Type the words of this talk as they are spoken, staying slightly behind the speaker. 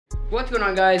What's going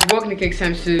on, guys? Welcome to Kicks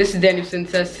Times 2. This is Daniel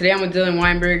Sintes. Today I'm with Dylan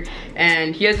Weinberg,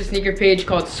 and he has a sneaker page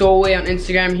called STREETWEAR on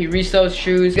Instagram. He resells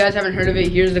shoes. If you guys haven't heard of it,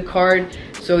 here's the card.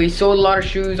 So he sold a lot of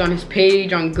shoes on his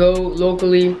page, on Go,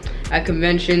 locally, at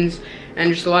conventions,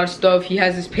 and just a lot of stuff. He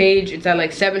has this page. It's at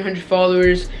like 700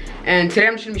 followers. And today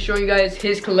I'm just going to be showing you guys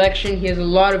his collection. He has a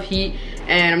lot of heat,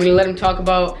 and I'm going to let him talk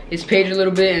about his page a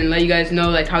little bit and let you guys know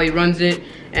like how he runs it.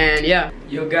 And yeah.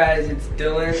 Yo guys, it's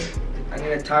Dylan. I'm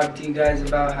gonna talk to you guys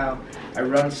about how I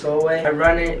run STREETWEAR. I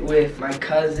run it with my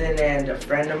cousin and a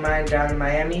friend of mine down in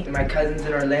Miami. My cousin's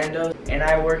in Orlando, and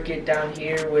I work it down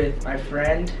here with my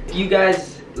friend. If you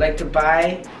guys like to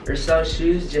buy or sell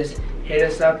shoes, just hit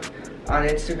us up on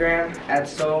Instagram at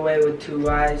STREETWEAR with 2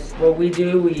 Y's. What we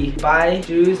do, we buy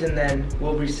shoes and then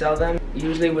we'll resell them.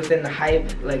 Usually within the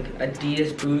hype, like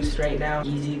Adidas Boost right now,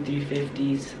 Yeezy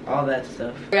 350s, all that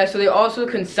stuff. Yeah, so they also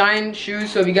consign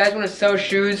shoes. So if you guys want to sell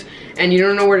shoes and you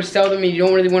don't know where to sell them and you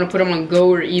don't really want to put them on Go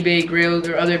or eBay, Grailed,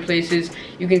 or other places,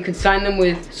 you can consign them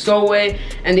with STREETWEAR,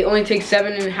 and they only take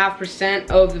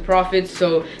 7.5% of the profits.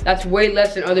 So that's way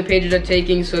less than other pages are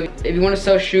taking. So if you want to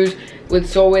sell shoes with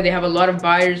STREETWEAR, they have a lot of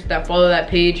buyers that follow that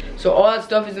page. So all that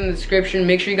stuff is in the description.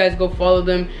 Make sure you guys go follow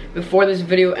them before this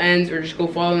video ends, or just go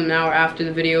follow them now or after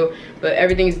the video. But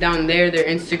everything is down there, their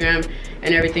Instagram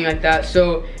and everything like that.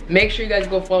 So make sure you guys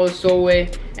go follow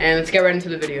STREETWEAR, and let's get right into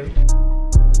the video.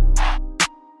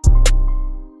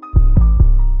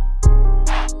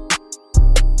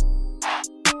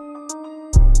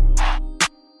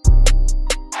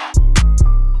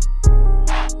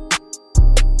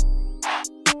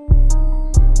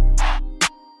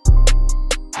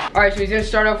 Alright, so he's gonna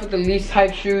start off with the least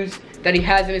hype shoes that he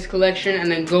has in his collection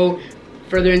and then go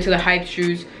further into the hype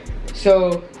shoes.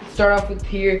 So start off with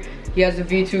here, he has the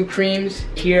V2 creams.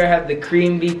 Here I have the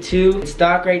cream V2 in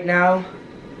stock right now.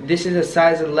 This is a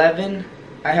size 11.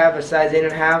 I have a size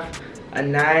 8.5, a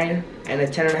 9, and a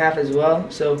 10.5 as well.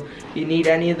 So if you need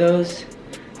any of those,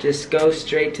 just go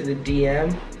straight to the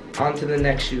DM. On to the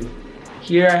next shoe.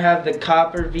 Here I have the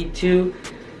copper V2.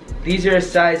 These are a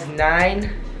size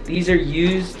 9. These are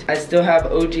used. I still have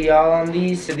OGL on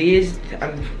these. So these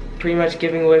I'm pretty much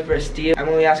giving away for a steal. I'm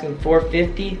only asking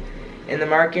 $450. In the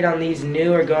market on these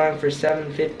new are going for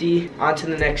 $750. On to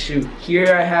the next shoe.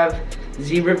 Here I have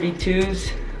Zebra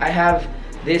V2s. I have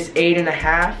this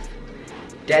 8.5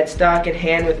 dead stock in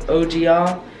hand with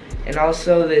OGL, and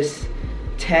also this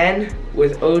 10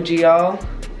 with OGL,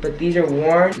 but these are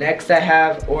worn. Next I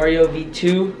have Oreo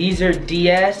V2. These are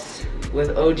DS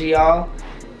with OGL.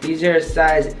 These are a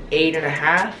size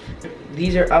 8.5.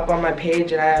 These are up on my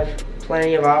page and I have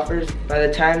plenty of offers. By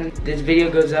the time this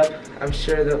video goes up, I'm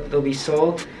sure they'll be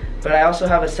sold. But I also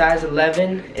have a size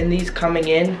 11 in these coming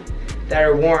in that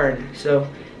are worn. So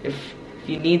if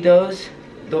you need those,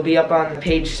 they'll be up on the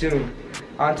page soon.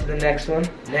 On to the next one.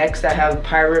 Next I have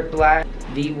Pirate Black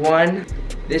V1.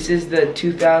 This is the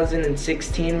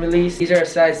 2016 release. These are a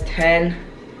size 10.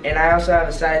 And I also have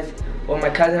a size, well, my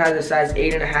cousin has a size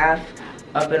 8.5.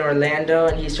 up in Orlando,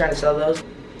 and he's trying to sell those.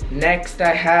 Next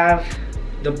I have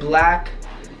the black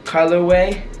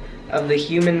colorway of the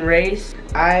Human Race.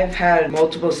 I've had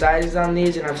multiple sizes on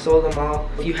these and I've sold them all.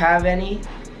 If you have any,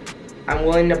 I'm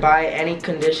willing to buy any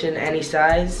condition, any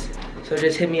size, so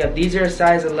just hit me up. These are a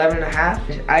size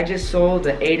 11.5. I just sold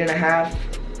the 8.5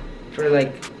 for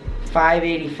like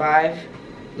 $585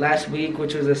 last week,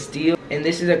 which was a steal. And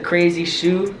this is a crazy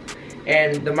shoe,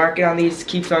 and the market on these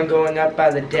keeps on going up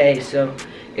by the day. So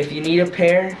if you need a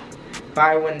pair,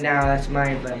 buy one now. That's my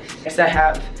advice. Next I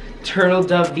have Turtle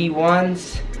Dove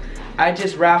V1s. I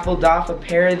just raffled off a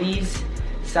pair of these,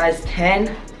 size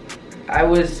 10. I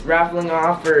was raffling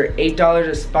off for $8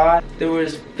 a spot. There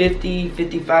was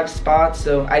 55 spots,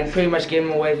 so I pretty much gave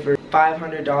them away for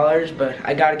 $500, but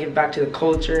I gotta give back to the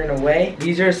culture in a way.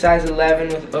 These are a size 11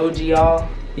 with OGL.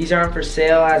 These aren't for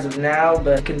sale as of now,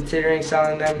 but considering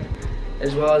selling them,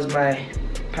 as well as my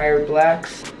Pirate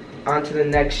Blacks. On to the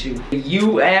next shoe. The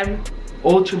UM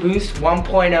Ultra Boost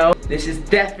 1.0. This is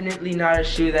definitely not a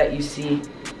shoe that you see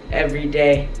every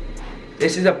day.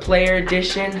 This is a player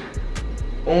edition,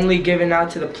 only given out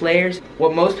to the players.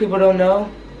 What most people don't know,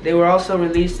 they were also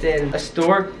released in a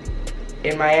store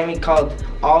in Miami called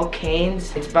All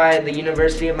Canes. It's by the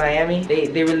University of Miami.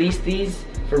 They released these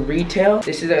for retail.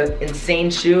 This is an insane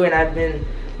shoe, and I've been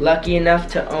lucky enough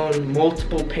to own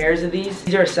multiple pairs of these.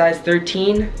 These are a size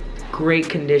 13, great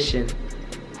condition.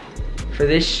 For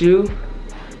this shoe,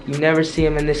 you never see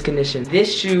them in this condition.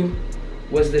 This shoe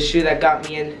was the shoe that got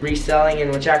me in reselling,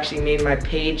 and which actually made my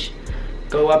page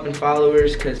go up in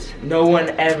followers, because no one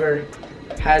ever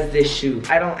has this shoe.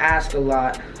 I don't ask a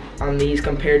lot on these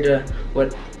compared to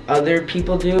what other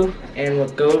people do and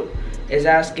what GOAT is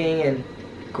asking, and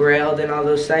Grailed and all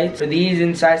those sites. For these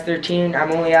in size 13,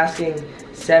 I'm only asking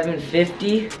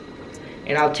 $7.50,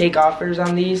 and I'll take offers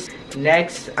on these.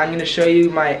 Next, I'm going to show you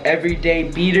my everyday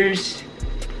beaters.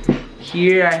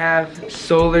 Here I have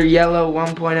Solar Yellow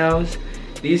 1.0s.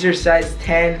 These are size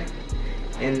 10,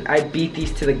 and I beat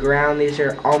these to the ground. These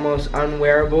are almost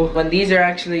unwearable. When these are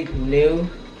actually new,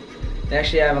 they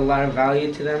actually have a lot of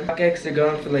value to them. StockX, they're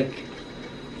going for like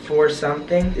 $4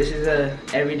 something. This is a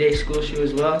everyday school shoe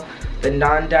as well. The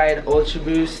non-dyed Ultra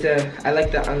Boost, I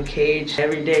like the Uncaged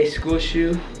everyday school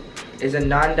shoe, is a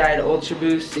non-dyed Ultra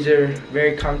Boost. These are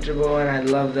very comfortable, and I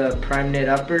love the prime knit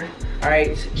upper.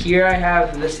 Alright, here I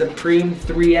have the Supreme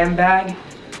 3M bag.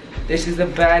 This is the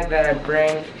bag that I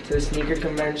bring to the sneaker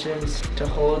conventions to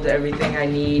hold everything I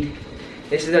need.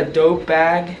 This is a dope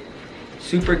bag,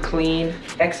 super clean.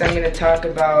 Next, I'm going to talk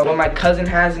about what my cousin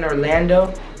has in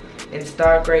Orlando in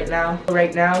stock right now.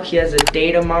 Right now, he has a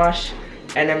Data Mosh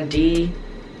NMD,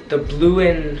 the blue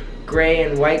and gray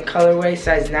and white colorway,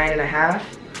 size 9.5.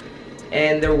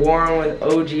 And they're worn with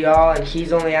OG All, and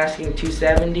he's only asking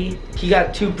 $270. He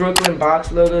got 2 Brooklyn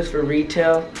box logos for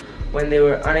retail when they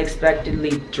were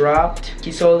unexpectedly dropped.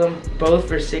 He sold them both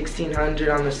for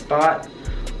 $1,600 on the spot.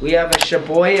 We have a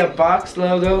Shibuya box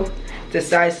logo. It's a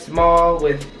size small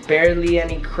with barely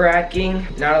any cracking,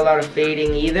 not a lot of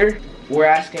fading either. We're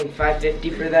asking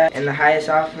 $550 for that, and the highest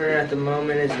offer at the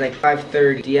moment is like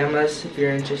 $530. DM us if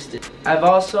you're interested. I've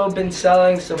also been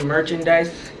selling some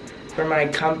merchandise for my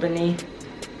company.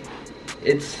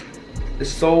 It's the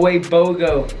Solway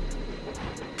BOGO.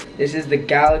 This is the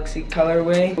Galaxy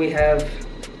colorway. We have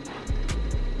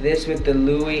this with the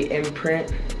Louis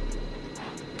imprint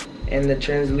and the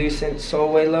translucent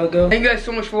Solway logo. Thank you guys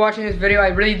so much for watching this video. I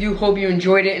really do hope you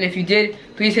enjoyed it, and if you did,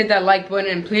 please hit that like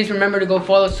button, and please remember to go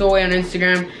follow Solway on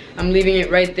Instagram. I'm leaving it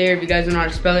right there if you guys don't know how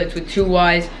to spell it. It's with 2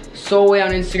 Y's. Solway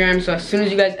on Instagram. So as soon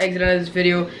as you guys exit out of this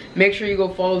video, make sure you go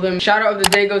follow them. Shout out of the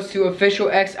day goes to Official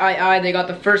XII. They got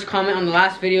the first comment on the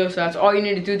last video, so that's all you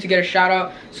need to do to get a shout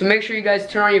out. So make sure you guys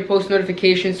turn on your post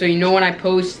notifications so you know when I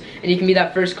post, and you can be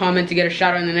that first comment to get a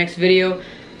shout out in the next video.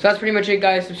 So that's pretty much it,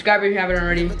 guys. Subscribe if you haven't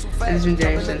already. And this has been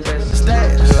Daniel Sanchez.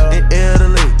 In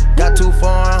Italy, got 2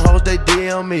 foreign hoes, they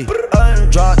DM me.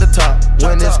 Drop the top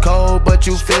when it's cold, but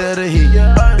you feel the heat.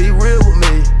 Be real with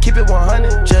me, keep it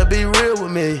 100, just be real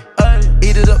with me.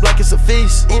 Eat it up like it's a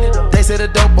feast. They say the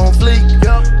dope on fleek.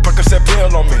 Percocet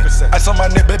pill on me. I saw my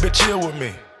neck, baby, chill with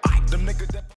me.